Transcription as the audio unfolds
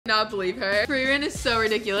Not believe her. Frieren is so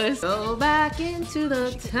ridiculous. Go back into the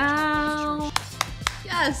town.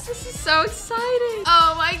 Yes, this is so exciting.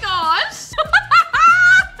 Oh my gosh.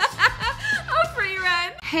 Oh,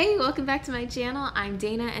 Frieren. Hey, welcome back to my channel. I'm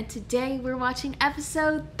Dana, and today we're watching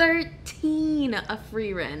episode 13 of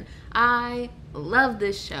Frieren. I love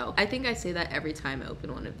this show. I think I say that every time I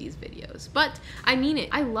open one of these videos, but I mean it.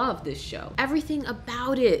 I love this show. Everything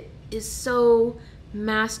about it is so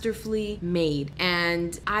masterfully made,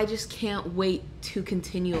 and I just can't wait to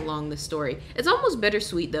continue along the story. It's almost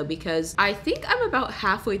bittersweet though, because I think I'm about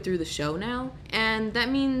halfway through the show now, and that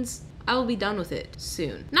means I will be done with it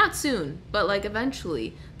soon. Not soon, but like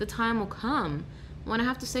eventually the time will come when I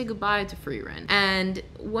have to say goodbye to Frieren. And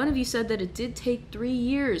one of you said that it did take 3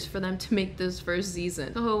 years for them to make this first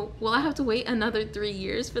season. So will I have to wait another 3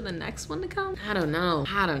 years for the next one to come? I don't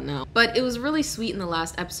know. But it was really sweet in the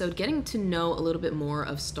last episode, getting to know a little bit more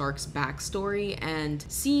of Stark's backstory and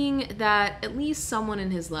seeing that at least someone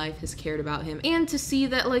in his life has cared about him, and to see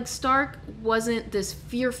that like Stark wasn't this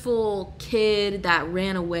fearful kid that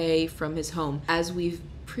ran away from his home as we've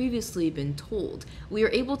previously been told. We are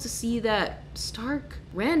able to see that Stark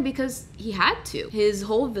ran because he had to. His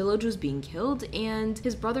whole village was being killed, and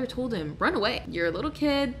his brother told him, run away. You're a little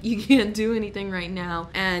kid, you can't do anything right now.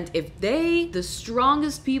 And if they, the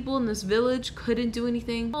strongest people in this village, couldn't do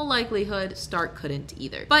anything, in all likelihood Stark couldn't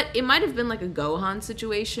either. But it might have been like a Gohan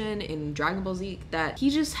situation in Dragon Ball Z, that he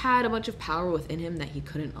just had a bunch of power within him that he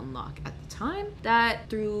couldn't unlock at the time, that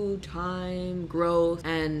through time, growth,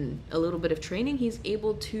 and a little bit of training, he's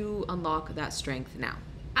able to unlock that strength now.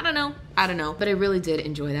 I don't know, but I really did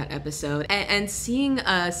enjoy that episode. And seeing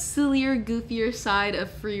a sillier, goofier side of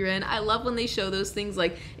Frieren. I love when they show those things,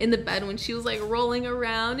 like in the bed when she was like rolling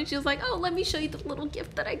around and she was like, oh, let me show you the little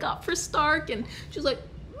gift that I got for Stark, and she was like,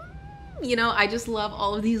 you know, I just love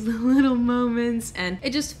all of these little moments, and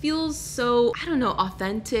it just feels so, I don't know,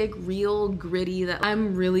 authentic, real, gritty, that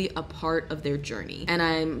I'm really a part of their journey. And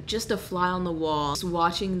I'm just a fly on the wall, just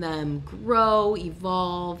watching them grow,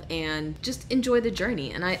 evolve, and just enjoy the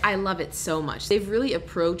journey. And I love it so much. They've really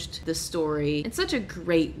approached the story in such a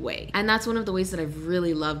great way. And that's one of the ways that I've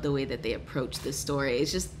really loved the way that they approach this story.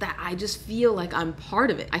 It's just that I just feel like I'm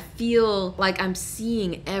part of it. I feel like I'm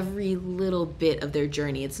seeing every little bit of their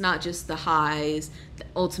journey. It's not just the highs, the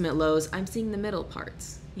ultimate lows. I'm seeing the middle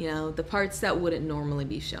parts, you know, the parts that wouldn't normally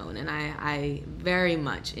be shown, and I very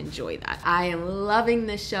much enjoy that. I am loving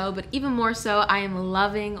this show, but even more so, I am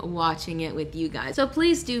loving watching it with you guys. So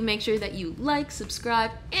please do make sure that you like,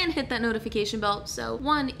 subscribe, and hit that notification bell, so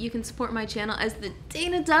one, you can support my channel as the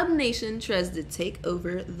Dana Dub Nation tries to take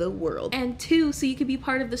over the world, and two, so you can be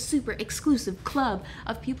part of the super exclusive club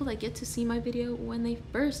of people that get to see my video when they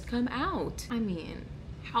first come out. I mean,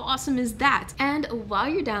 how awesome is that? And while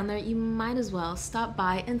you're down there, you might as well stop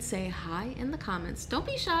by and say hi in the comments. Don't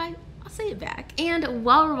be shy, I'll say it back. And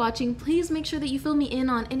while we're watching, please make sure that you fill me in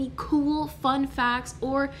on any cool, fun facts,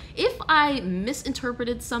 or if I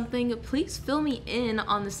misinterpreted something, please fill me in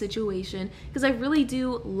on the situation, because I really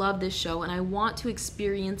do love this show and I want to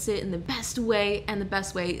experience it in the best way, and the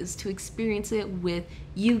best way is to experience it with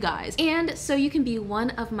you guys. And so you can be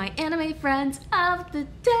one of my anime friends of the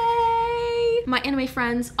day. My anime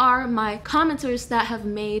friends are my commenters that have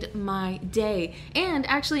made my day. And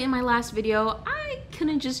actually in my last video, I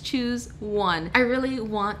couldn't just choose one. I really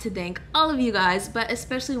want to thank all of you guys, but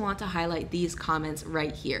especially want to highlight these comments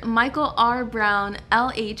right here. Michael R. Brown,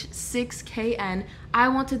 LH6KN, I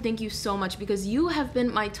want to thank you so much, because you have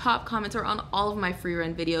been my top commenter on all of my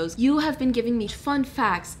Frieren videos. You have been giving me fun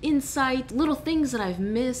facts, insight, little things that I've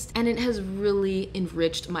missed, and it has really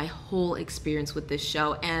enriched my whole experience with this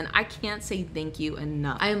show, and I can't say thank you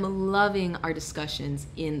enough. I am loving our discussions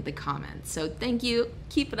in the comments, so thank you.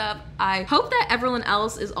 Keep it up. I hope that everyone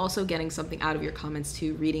else is also getting something out of your comments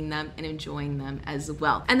too, reading them and enjoying them as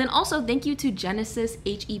well. And then also thank you to Genesis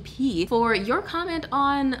HEP for your comment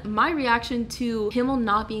on my reaction to Himmel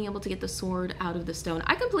not being able to get the sword out of the stone.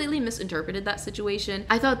 I completely misinterpreted that situation.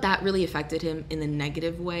 I thought that really affected him in a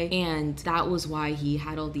negative way, and that was why he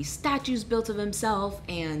had all these statues built of himself,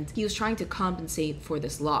 and he was trying to compensate for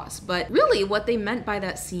this loss. But really what they meant by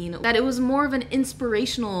that scene, that it was more of an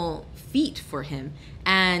inspirational feat for him,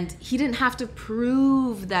 and he didn't have to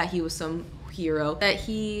prove that he was some hero, that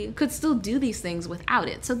he could still do these things without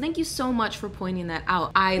it. So thank you so much for pointing that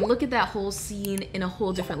out. I look at that whole scene in a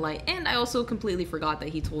whole different light, and I also completely forgot that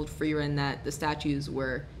he told Frieren that the statues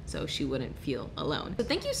were so she wouldn't feel alone. So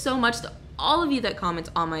thank you so much to all of you that comment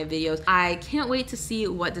on my videos. I can't wait to see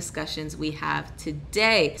what discussions we have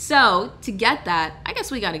today. So to get that, I guess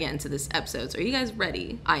we gotta get into this episode. So are you guys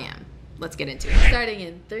ready? I am. Let's get into it. Starting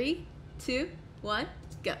in 3, 2, 1.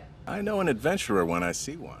 Go. I know an adventurer when I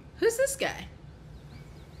see one. Who's this guy?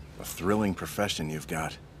 A thrilling profession you've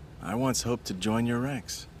got. I once hoped to join your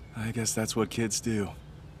ranks. I guess that's what kids do.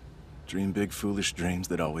 Dream big, foolish dreams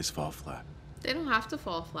that always fall flat. They don't have to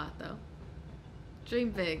fall flat, though.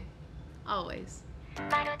 Dream big. Always.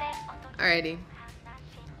 Alrighty.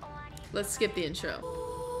 Let's skip the intro.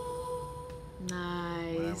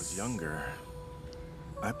 Nice. When I was younger,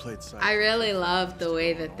 I played I really love the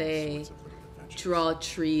way that they draw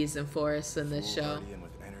trees and forests in this show.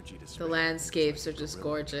 The landscapes are just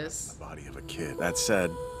gorgeous. The body of a kid. That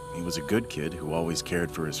said, he was a good kid who always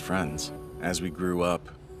cared for his friends. As we grew up,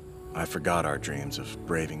 I forgot our dreams of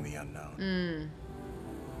braving the unknown.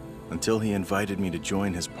 Until he invited me to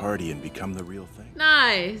join his party and become the real thing.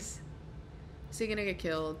 Nice. Is he gonna get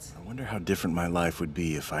killed? I wonder how different my life would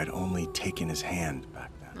be if I'd only taken his hand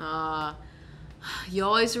back then. You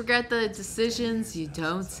always regret the decisions you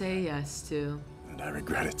don't say yes to. And I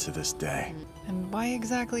regret it to this day. And why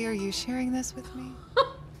exactly are you sharing this with me?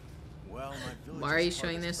 Well, why are you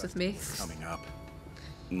showing this with me? Coming up.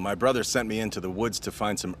 My brother sent me into the woods to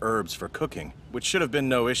find some herbs for cooking, which should have been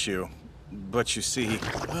no issue. But you see,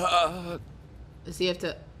 Does he have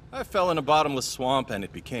to... I fell in a bottomless swamp and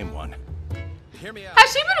it became one. Hear me out.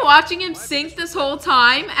 Has she been watching him sink this whole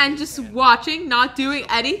time and just watching, not doing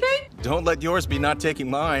anything? Don't let yours be not taking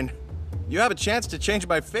mine. You have a chance to change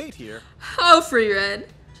my fate here. Oh, Frieren.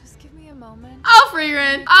 Just give me a moment. Oh,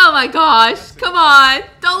 Frieren. Oh my gosh. Come on.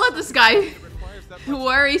 Don't let this guy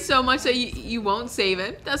worry so much that you won't save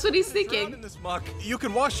him. That's what he's thinking. In this muck, you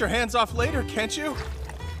can wash your hands off later, can't you?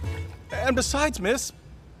 And besides, miss,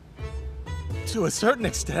 to a certain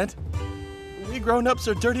extent, we grown-ups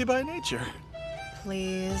are dirty by nature.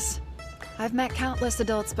 Please. I've met countless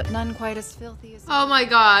adults, but none quite as filthy as Oh my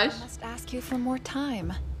gosh. I must ask you for more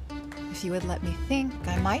time. If you would let me think,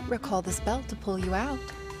 I might recall the spell to pull you out.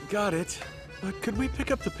 Got it. But could we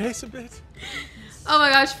pick up the pace a bit? Oh my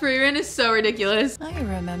gosh, Frieren is so ridiculous. I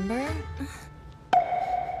remember.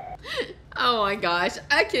 Oh my gosh,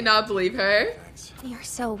 I cannot believe her. Thanks. You're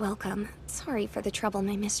so welcome. Sorry for the trouble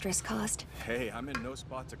my mistress caused. Hey, I'm in no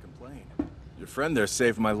spot to complain. Your friend there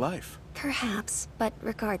saved my life. Perhaps, but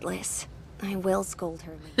regardless, I will scold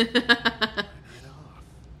her later.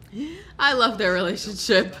 I love their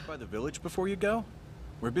relationship. By the village before you go?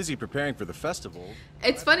 We're busy preparing for the festival.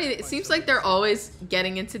 It's funny, it seems like they're always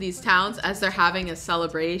getting into these towns as they're having a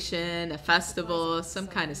celebration, a festival, some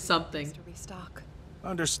kind of something. To restock.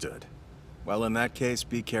 Understood. Well, in that case,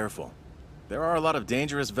 be careful. There are a lot of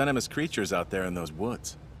dangerous, venomous creatures out there in those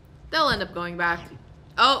woods. They'll end up going back.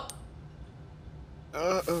 Oh!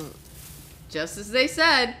 Just as they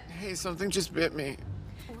said. Hey, something just bit me.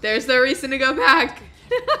 There's no reason to go back.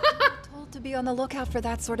 Told to be on the lookout for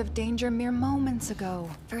that sort of danger mere moments ago.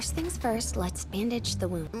 First things first, let's bandage the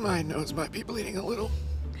wound. My nose might be bleeding a little.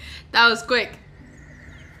 That was quick.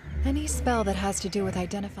 Any spell that has to do with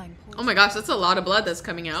identifying poison. Oh my gosh, that's a lot of blood that's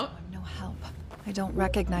coming out. I'm no help. I don't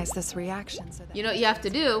recognize this reaction, so that You know what you have to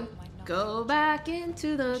do? Go back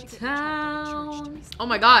into the town. Oh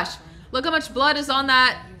my gosh. Look how much blood is on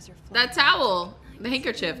that towel. The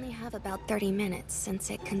handkerchief. We only have about 30 minutes since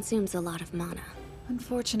it consumes a lot of mana.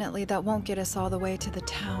 Unfortunately, that won't get us all the way to the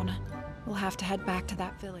town. We'll have to head back to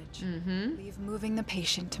that village. Leave moving the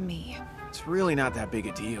patient to me. It's really not that big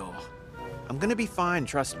a deal. I'm gonna be fine,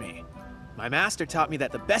 trust me. My master taught me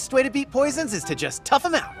that the best way to beat poisons is to just tough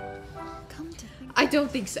them out. Come to think, I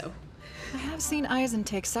don't think so. I have seen Eisen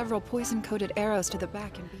take several poison-coated arrows to the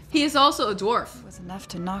back and be He is also a dwarf. It was enough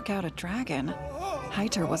to knock out a dragon.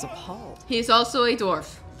 Heiter was appalled. He is also a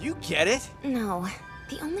dwarf. You get it? No.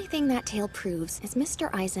 The only thing that tale proves is Mr.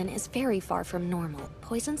 Eisen is very far from normal.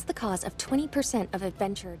 Poison's the cause of 20% of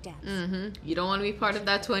adventurer deaths. You don't want to be part of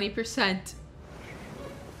that 20%.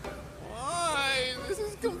 Why? This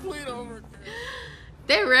is complete overkill.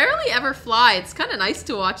 They rarely ever fly. It's kind of nice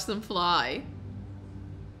to watch them fly.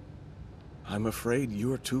 I'm afraid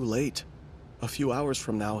you're too late. A few hours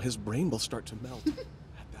from now, his brain will start to melt.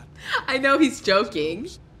 I know he's joking.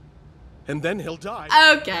 And then he'll die.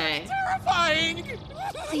 Okay. Terrifying!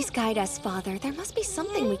 Please guide us, Father. There must be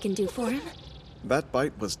something we can do for him. That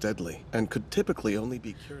bite was deadly and could typically only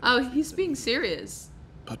be cured. Oh, he's being serious.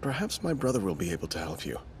 But perhaps my brother will be able to help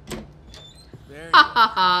you. There you Ha go. ha You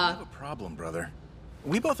ha. have a problem, brother.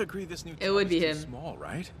 We both agree this new It would town be is too him. small,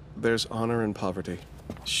 right? There's honor in poverty.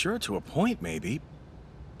 Sure, to a point, maybe.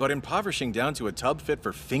 But impoverishing down to a tub fit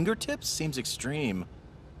for fingertips seems extreme.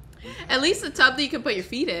 At least a tub that you can put your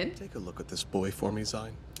feet in. Take a look at this boy for me,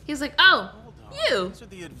 Sein. He's like, oh, you. These are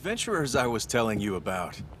the adventurers I was telling you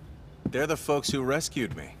about. They're the folks who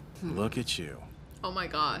rescued me. Look at you. Oh my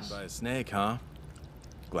gosh. By a snake, huh?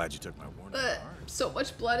 Glad you took my warning. to heart. So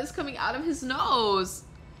much blood is coming out of his nose.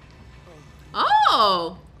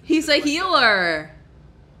 Oh, he's a healer.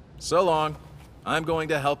 So long. I'm going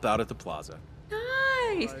to help out at the plaza.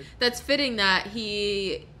 Nice. That's fitting that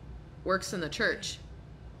he works in the church.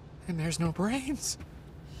 And there's no brains.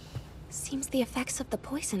 Seems the effects of the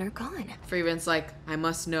poison are gone. Frieren's like, I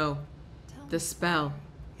must know the spell.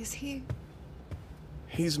 Is he...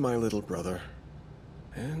 He's my little brother.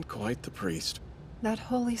 And quite the priest. that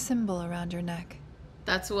holy symbol around your neck?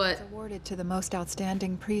 That's what... It's awarded to the most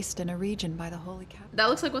outstanding priest in a region by the holy capital. That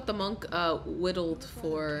looks like what the monk whittled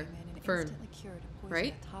for Fern,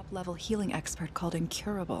 right? A top-level healing expert called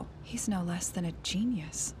incurable. He's no less than a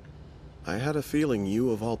genius. I had a feeling you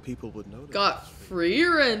of all people would notice. Got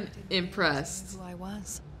Frieren impressed. Who I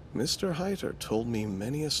was. Mr. Heiter told me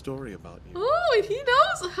many a story about you. Oh, and he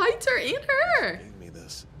knows Heiter and her. He gave me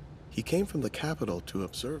this. He came from the capital to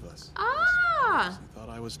observe us. Ah. He thought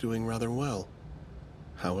I was doing rather well.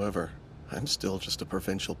 However, I'm still just a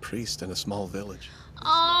provincial priest in a small village.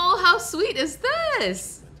 Oh, how sweet is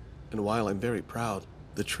this? And while I'm very proud,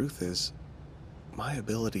 the truth is, my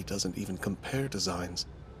ability doesn't even compare to Sein's.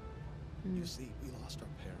 You see, we lost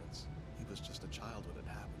our parents. He was just a child when it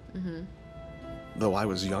happened. Though I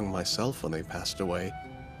was young myself when they passed away,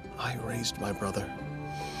 I raised my brother.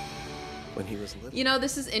 When he was little, You know,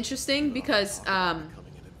 this is interesting because becoming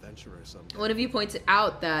an adventurer someday. one of you pointed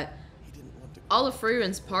out that He didn't want to go all of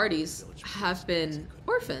Frieren's parties village have because been he couldn't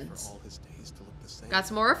wait orphans. for all his days to look the same. Got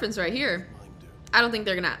some more orphans right here. Mine do. I don't think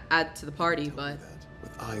they're gonna add to the party, Tell me but that,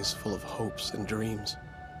 with eyes full of hopes and dreams.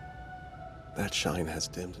 That shine has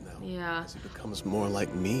dimmed now. yeah, As he becomes more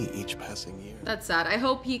like me each passing year. that's sad. I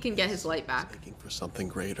hope he can get his light back. Aching for something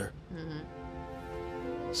greater.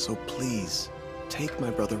 So please, take my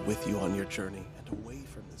brother with you on your journey and away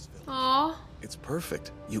from this village. Aw, It's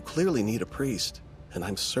perfect. You clearly need a priest, and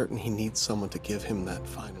I'm certain he needs someone to give him that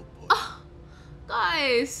final push.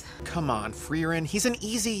 guys. Come on, Frieren. He's an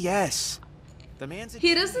easy yes. The man's a He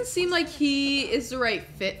genius. doesn't seem like he is the right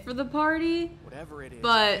fit for the party. Whatever it is,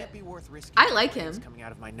 but it can't be worth risking I like brains him. coming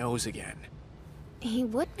out of my nose again. He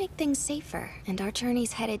would make things safer, and our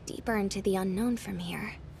journey's headed deeper into the unknown from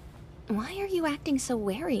here. Why are you acting so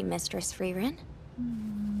wary, Mistress Frieren?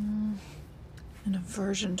 An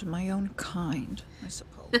aversion to my own kind, I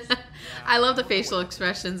suppose. I love the facial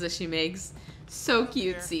expressions that she makes. So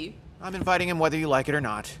cutesy. I'm inviting him whether you like it or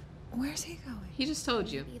not. Where's he going? He just told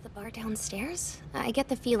you. Be the bar downstairs? I get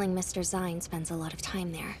the feeling Mr. Sein spends a lot of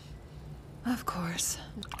time there. Of course.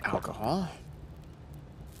 Alcohol.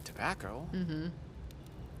 Tobacco.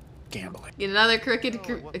 Gambling. Get another crooked, Oh,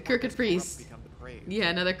 at what point crooked does corrupt priest. become depraved? Yeah,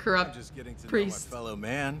 another I'm corrupt just getting to know priest. my fellow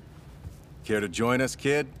man. Care to join us,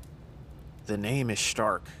 kid? The name is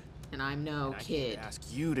Stark. And I'm no And I came kid. to ask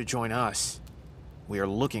you to join us. We are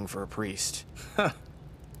looking for a priest.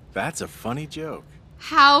 That's a funny joke.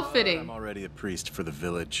 How I'm fitting. already a priest for the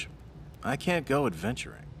village. I can't go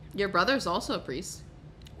adventuring. Your brother's also a priest.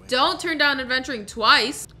 Don't turn down adventuring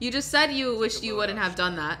twice. You just said you wished you wouldn't have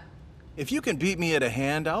done that. If you can beat me at a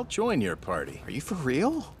hand, I'll join your party. Are you for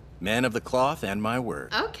real? Man of the cloth and my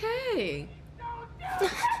word. Okay.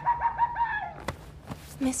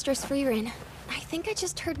 Mistress Frieren, I think I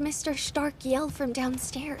just heard Mr. Stark yell from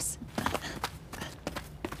downstairs.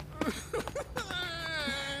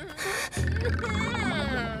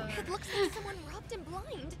 It looks like someone robbed him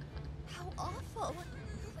blind. How awful.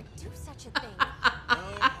 Who would do such a thing?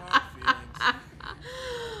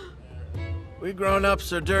 We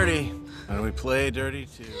grown-ups are dirty, and we play dirty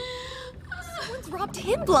too. Someone's robbed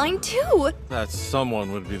him blind too. That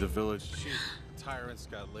someone would be the village chief. The tyrant's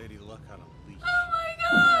got Lady Luck on a leash. Oh my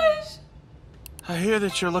gosh. I hear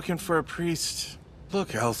that you're looking for a priest.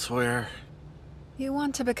 Look elsewhere. You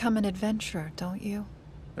want to become an adventurer, don't you?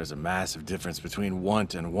 There's a massive difference between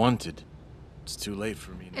want and wanted. It's too late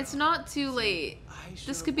for me now. It's not too late. I This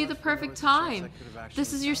should've could be the left when there perfect was a chance I time. could've actually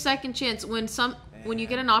This is your done it. second chance. When you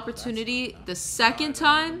get an opportunity the second I don't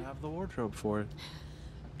time, have the wardrobe for it.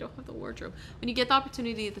 don't have the wardrobe. When you get the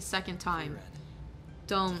opportunity the second time,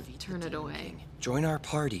 don't turn it away. Join our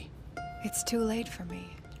party. It's too late for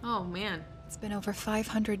me. Oh man. It's been over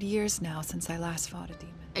 500 years now since I last fought a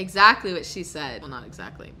demon. Exactly what she said. Well, not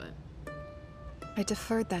exactly, but I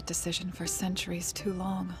deferred that decision for centuries too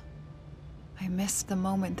long. I missed the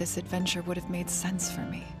moment this adventure would have made sense for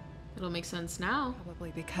me. it'll make sense now.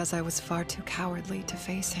 Probably because I was far too cowardly to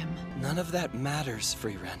face him. None of that matters,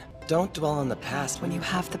 Frieren. Don't dwell on the past When you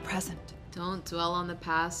have the present. Don't dwell on the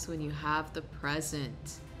past when you have the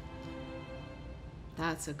present.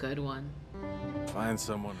 That's a good one. Find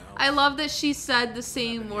someone else. I love that she said the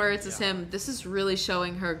same words as him. This is really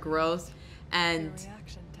showing her growth And Your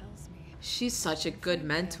reaction tells me. she's such a good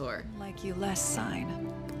mentor. Like you less,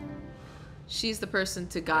 Sein. She's the person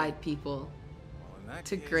to guide people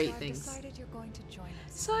to great things. Decided you're going to join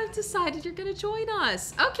us. So I've decided you're gonna join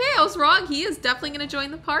us. Okay, I was wrong. He is definitely gonna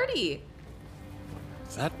join the party.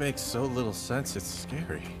 That makes so little sense, it's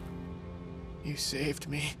scary. You saved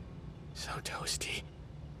me. So toasty.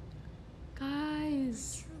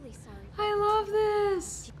 Guys, Truly sorry. I love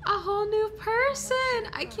this. A whole new person.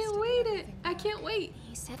 I can't wait. I can't wait.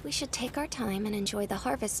 He said we should take our time and enjoy the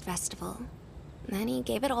harvest festival. Then he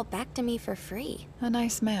gave it all back to me for free. A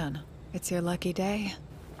nice man. It's your lucky day.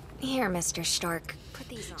 Here, Mr. Stark. Put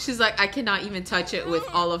these on. She's like, I cannot even touch it with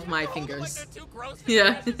all of my fingers.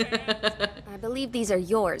 Yeah. I believe these are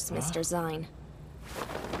yours, Mr. Sein.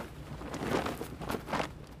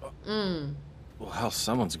 Well, hell,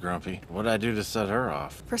 someone's grumpy. What'd I do to set her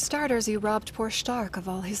off? For starters, you robbed poor Stark of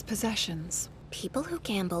all his possessions. People who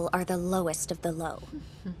gamble are the lowest of the low.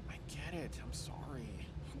 I get it. I'm sorry.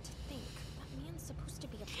 And to think, that man's supposed to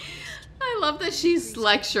be a priest. I love that she's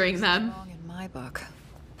lecturing them. Wrong in my book.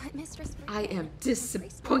 But Mistress I am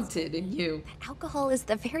disappointed in you. Alcohol is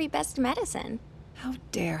the very best medicine. How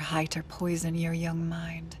dare Heiter poison your young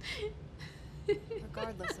mind?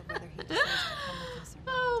 Regardless of whether he decides to come with us or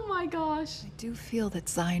not, Oh my gosh. I do feel that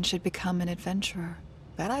Sein should become an adventurer.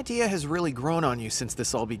 That idea has really grown on you since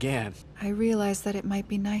this all began. I realize that it might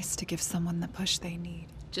be nice to give someone the push they need,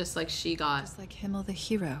 Just like she got. just like Himmel the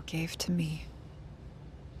hero gave to me.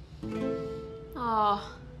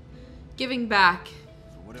 Oh, giving back.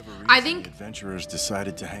 For whatever reason, I think- the adventurers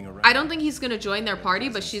decided to hang around. I don't think he's gonna join their party,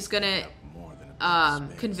 but she's gonna More than a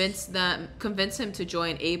bit of space. convince him to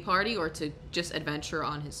join a party or to just adventure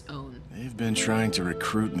on his own. They've been trying to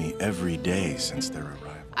recruit me every day since their arrival.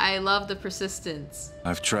 I love the persistence.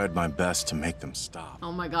 I've tried my best to make them stop.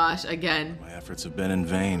 Oh my gosh, again. My efforts have been in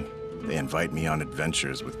vain. They invite me on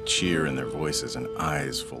adventures with cheer in their voices and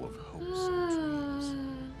eyes full of hopes and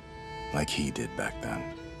dreams. Like he did back then.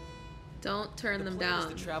 Don't turn them Plan is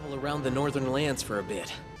down. to travel around the northern lands for a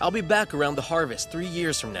bit. I'll be back around the harvest 3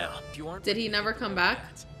 years from now. If you aren't Did he never come back?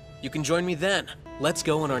 You can join me then. Let's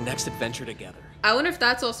go on our next adventure together. I wonder if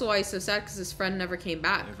that's also why he's so sad, because his friend never came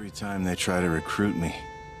back. Every time they try to recruit me,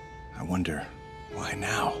 I wonder, why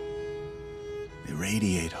now? They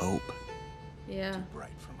radiate hope. Yeah. Bright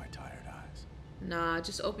from my tired eyes. Nah,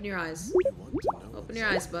 just open your eyes. You want to know Open what your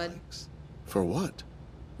eyes, Sein bud. likes? For what?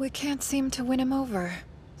 We can't seem to win him over,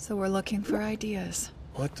 so we're looking for ideas.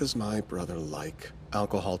 What does my brother like?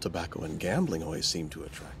 Alcohol, tobacco, and gambling always seem to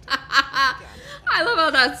attract him. I love how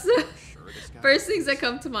that's first things that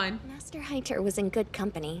come to mind. Master Heiter was in good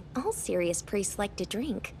company. All serious priests like to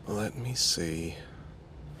drink. Let me see.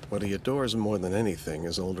 What he adores more than anything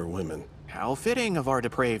is older women. How fitting of our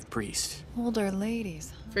depraved priest. Older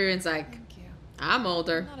ladies. Frieren's like, Thank you. I'm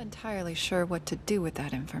older. I'm not entirely sure what to do with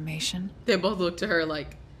that information. They both look to her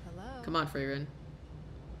like, Hello? come on, Frieren.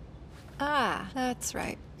 Ah, that's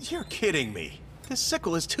right. You're kidding me. This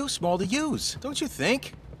sickle is too small to use, don't you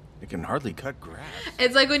think? It can hardly cut grass.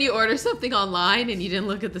 It's like when you order something online and you didn't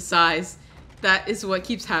look at the size. That is what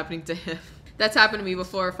keeps happening to him. That's happened to me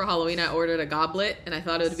before for Halloween. I ordered a goblet and I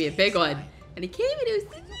thought it would be a big one. And he came and it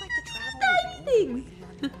was tiny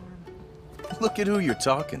thing. Look at who you're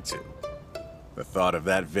talking to. The thought of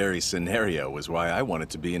that very scenario was why I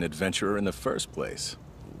wanted to be an adventurer in the first place.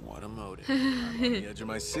 What a motive. I'm on the edge of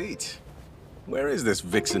my seat. Where is this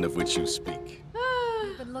vixen of which you speak?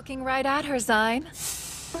 You've been looking right at her, Sein.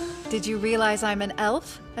 Did you realize I'm an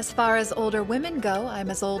elf? As far as older women go, I'm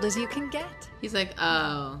as old as you can get. He's like,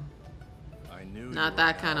 oh, I knew you not were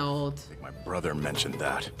that an kind of elf. old. I think my brother mentioned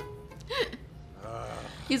that.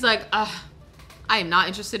 He's like, I am not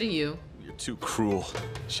interested in you. You're too cruel.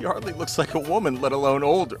 She hardly looks like a woman, let alone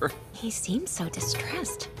older. He seems so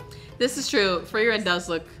distressed. This is true. Frieren does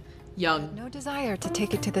look young. No desire to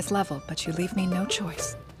take it to this level, but you leave me no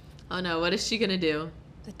choice. Oh no, what is she gonna do?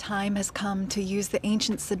 The time has come to use the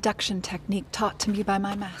ancient seduction technique taught to me by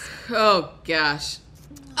my master. Oh gosh.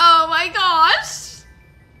 Oh my gosh.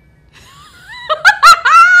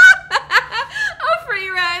 Oh,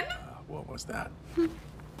 Frieren. What was that?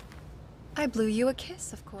 I blew you a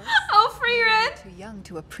kiss, of course. Oh, Frieren. Too young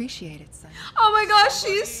to appreciate it, son. Oh my gosh,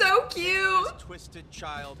 she's so cute. Twisted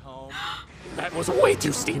child home. That was way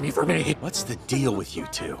too steamy for me. What's the deal with you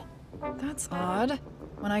two? That's odd.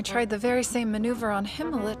 When I tried the very same maneuver on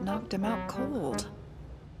Himmel, it knocked him out cold.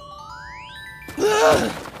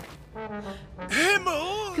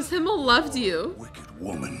 Himmel! Because Himmel loved you. Wicked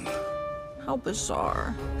woman. How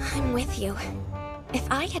bizarre. I'm with you. If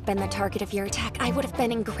I had been the target of your attack, I would have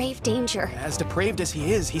been in grave danger. As depraved as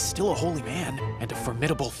he is, he's still a holy man and a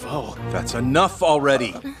formidable foe. That's enough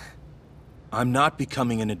already. I'm not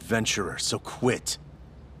becoming an adventurer, so quit.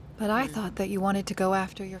 But I thought that you wanted to go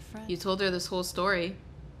after your friend. You told her this whole story.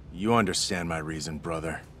 You understand my reason,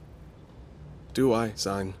 brother. Do I,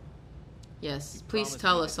 Sein? Yes, please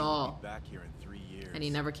tell us all. Back here in 3 years. And he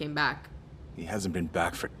never came back. He hasn't been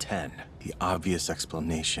back for 10. The obvious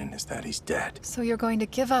explanation is that he's dead. So you're going to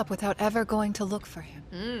give up without ever going to look for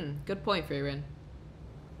him? Good point, Frieren.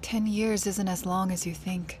 10 years isn't as long as you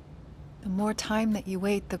think. The more time that you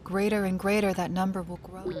wait, the greater and greater that number will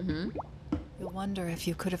grow. You'll wonder if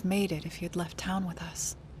you could have made it if you'd left town with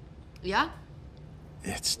us. Yeah?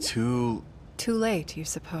 It's too late, you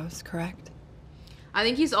suppose, correct? I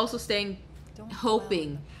think he's also staying, Don't dwell on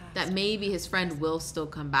hoping the that past. maybe his friend will still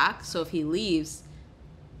come back. So if he leaves,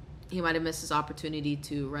 he might have missed his opportunity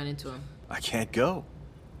to run into him. I can't go.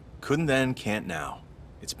 Couldn't then, can't now.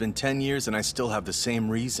 It's been 10 years and I still have the same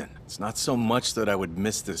reason. It's not so much that I would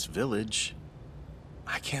miss this village.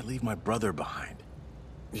 I can't leave my brother behind.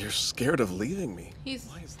 You're scared of leaving me. He's,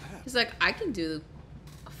 Why is that? he's like, I can do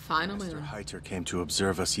fine on my Mr. own. Heiter came to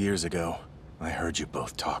observe us years ago. I heard you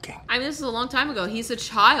both talking. I mean, this is a long time ago. He's a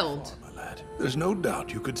child. My lad, there's no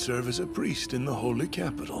doubt you could serve as a priest in the holy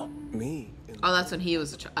capital. Me? Oh, that's when he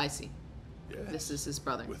was a child. I see. This is his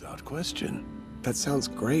brother. Without question. That sounds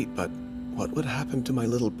great, but what would happen to my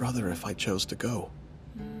little brother if I chose to go?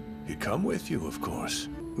 He'd come with you, of course.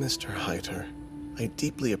 Mr. Heiter, I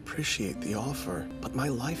deeply appreciate the offer, but my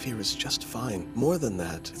life here is just fine. More than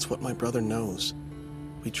that, it's what my brother knows.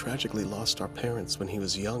 We tragically lost our parents when he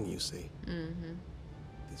was young, you see.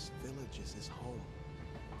 This village is his home.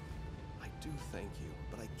 I do thank you,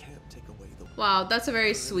 but I can't take away the... Wow, that's a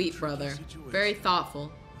very sweet brother. Very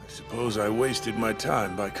thoughtful. I suppose I wasted my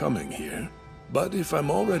time by coming here. But if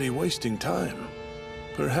I'm already wasting time,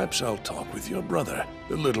 perhaps I'll talk with your brother.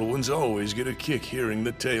 The little ones always get a kick hearing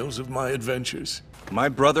the tales of my adventures. My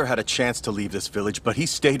brother had a chance to leave this village, but he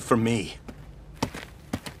stayed for me.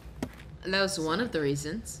 And that was one of the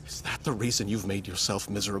reasons. Is that the reason you've made yourself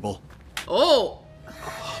miserable? Oh!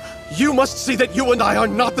 You must see that you and I are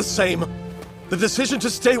not the same. The decision to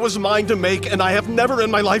stay was mine to make, and I have never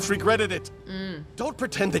in my life regretted it. Don't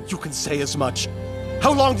pretend that you can say as much.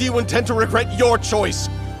 How long do you intend to regret your choice?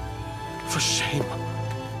 For shame.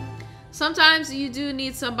 Sometimes you do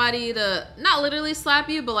need somebody to not literally slap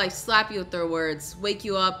you, but like slap you with their words, wake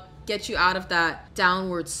you up, get you out of that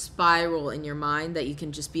downward spiral in your mind that you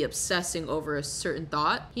can just be obsessing over a certain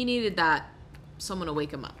thought. He needed that, someone to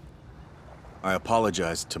wake him up. I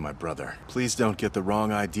apologized to my brother. Please don't get the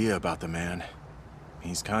wrong idea about the man.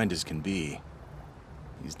 He's kind as can be.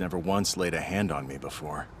 He's never once laid a hand on me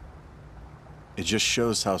before. It just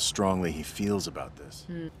shows how strongly he feels about this.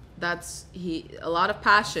 That's a lot of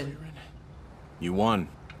passion. You won.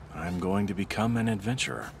 I'm going to become an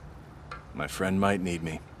adventurer. My friend might need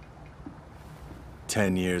me.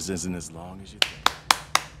 10 years isn't as long as you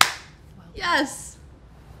think. Yes!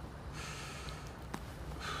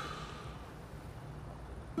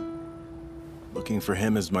 Looking for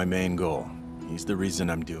him is my main goal. He's the reason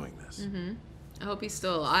I'm doing this. I hope he's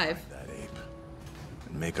still alive. That ape.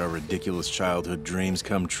 And make our ridiculous childhood dreams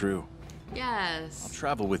come true. I'll Yes.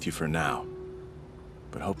 travel with you for now.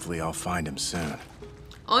 But hopefully I'll find him soon.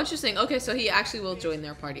 Oh, interesting. Okay, so he actually will join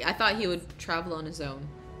their party. I thought he would travel on his own.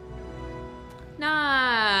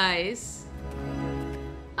 Nice.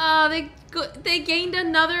 Oh, they gained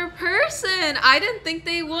another person. I didn't think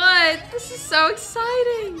they would. This is so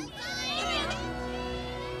exciting.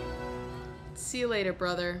 See you later,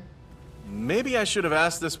 brother. Maybe I should have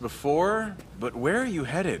asked this before, but where are you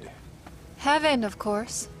headed? Heaven, of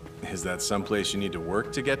course. Is that someplace you need to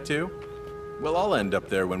work to get to? Well, I'll end up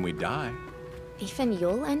there when we die. Even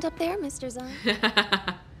you'll end up there, Mr.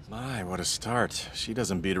 Sein? My, what a start. She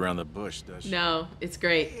doesn't beat around the bush, does she? No, it's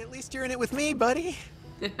great. At least you're in it with me, buddy.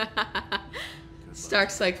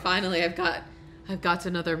 Stark's like, finally, I've got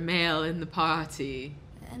another male in the party.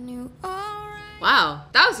 Wow,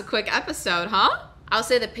 that was a quick episode, huh? I'll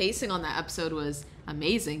say the pacing on that episode was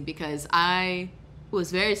amazing because I was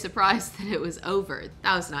very surprised that it was over.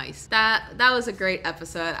 That was nice. That was a great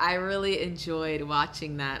episode. I really enjoyed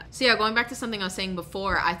watching that. So yeah, going back to something I was saying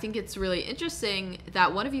before, I think it's really interesting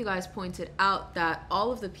that one of you guys pointed out that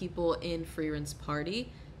all of the people in Frieren's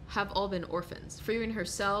party have all been orphans. Frieren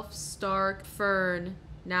herself, Stark, Fern,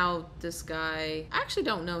 now this guy, I actually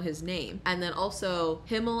don't know his name. And then also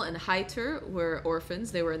Himmel and Heiter were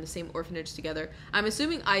orphans. They were in the same orphanage together. I'm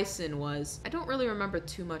assuming Eisen was. I don't really remember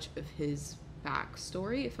too much of his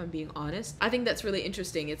backstory, if I'm being honest. I think that's really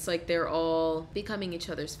interesting. It's like they're all becoming each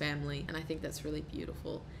other's family, and I think that's really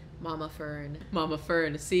beautiful. Mama Fern. Mama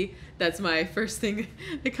Fern, see? That's my first thing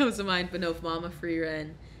that comes to mind. But no, Mama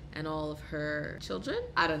Frieren and all of her children.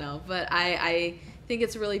 I don't know, but I think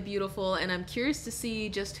it's really beautiful, and I'm curious to see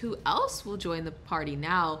just who else will join the party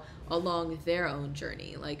now along their own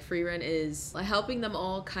journey. Like Frieren is helping them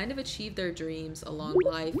all kind of achieve their dreams along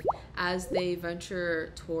life as they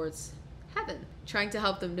venture towards heaven, trying to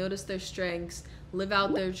help them notice their strengths, live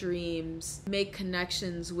out their dreams, make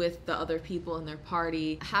connections with the other people in their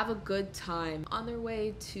party, have a good time on their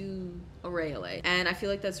way to Aureole. And I feel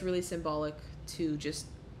like that's really symbolic to just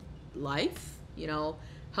life, you know,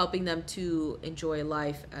 helping them to enjoy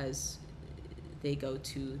life as they go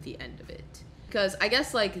to the end of it. Because I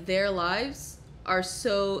guess like their lives are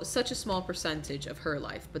such a small percentage of her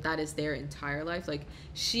life, but that is their entire life. Like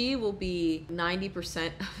she will be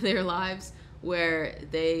 90% of their lives, where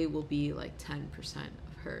they will be like 10%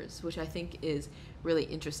 of hers, which I think is really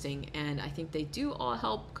interesting, and I think they do all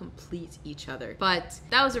help complete each other. But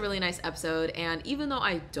that was a really nice episode, and even though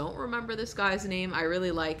I don't remember this guy's name, I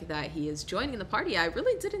really like that he is joining the party. I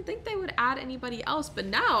really didn't think they would add anybody else, but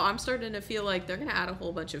now I'm starting to feel like they're gonna add a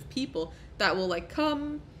whole bunch of people that will like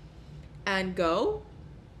come and go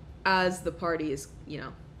as the party is, you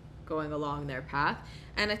know, going along their path.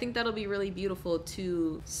 And I think that'll be really beautiful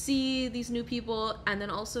to see these new people, and then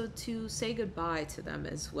also to say goodbye to them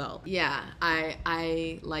as well. Yeah,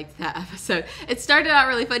 I liked that episode. It started out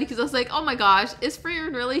really funny because I was like, oh my gosh, is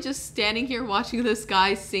Frieren really just standing here watching this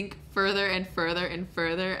guy sink further and further and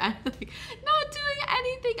further and like not doing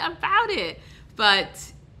anything about it?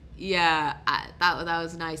 But yeah, that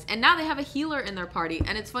was nice. And now they have a healer in their party,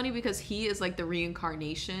 and it's funny because he is like the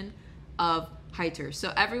reincarnation of Heiter.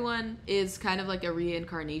 So everyone is kind of like a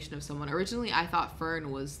reincarnation of someone. Originally, I thought Fern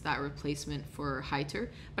was that replacement for Heiter,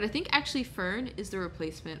 but I think actually Fern is the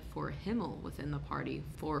replacement for Himmel within the party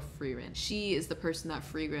for Frieren. She is the person that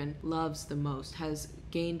Frieren loves the most, has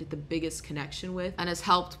gained the biggest connection with, and has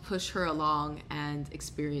helped push her along and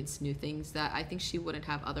experience new things that I think she wouldn't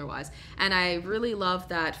have otherwise. And I really love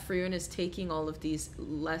that Frieren is taking all of these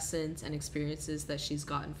lessons and experiences that she's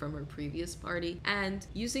gotten from her previous party and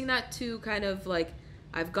using that to kind of like,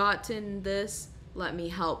 I've gotten this, let me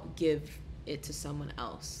help give it to someone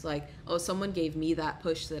else. Like, oh, someone gave me that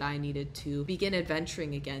push that I needed to begin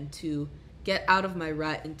adventuring again, to get out of my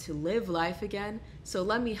rut and to live life again. So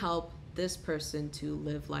let me help this person to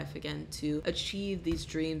live life again, to achieve these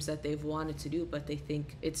dreams that they've wanted to do, but they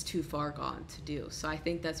think it's too far gone to do. So I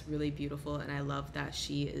think that's really beautiful, and I love that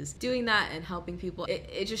she is doing that and helping people.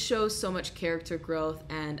 It just shows so much character growth,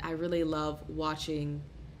 and I really love watching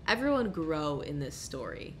everyone grow in this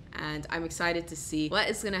story, and I'm excited to see what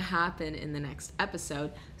is going to happen in the next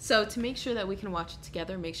episode. So to make sure that we can watch it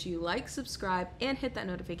together, make sure you like, subscribe, and hit that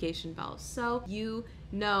notification bell so you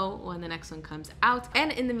know when the next one comes out.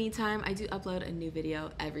 And in the meantime, I do upload a new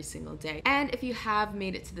video every single day. And if you have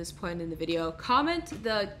made it to this point in the video, comment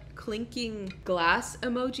the clinking glass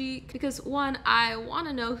emoji, because one, I want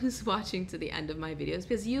to know who's watching to the end of my videos,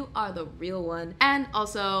 because you are the real one. And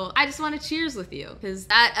also, I just want to cheers with you, because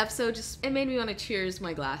that episode it made me want to cheers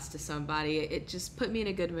my glass to somebody. It just put me in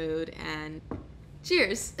a good mood, and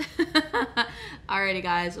cheers. Alrighty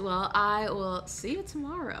guys, well, I will see you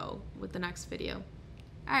tomorrow with the next video.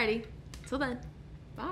 Alrighty, till then.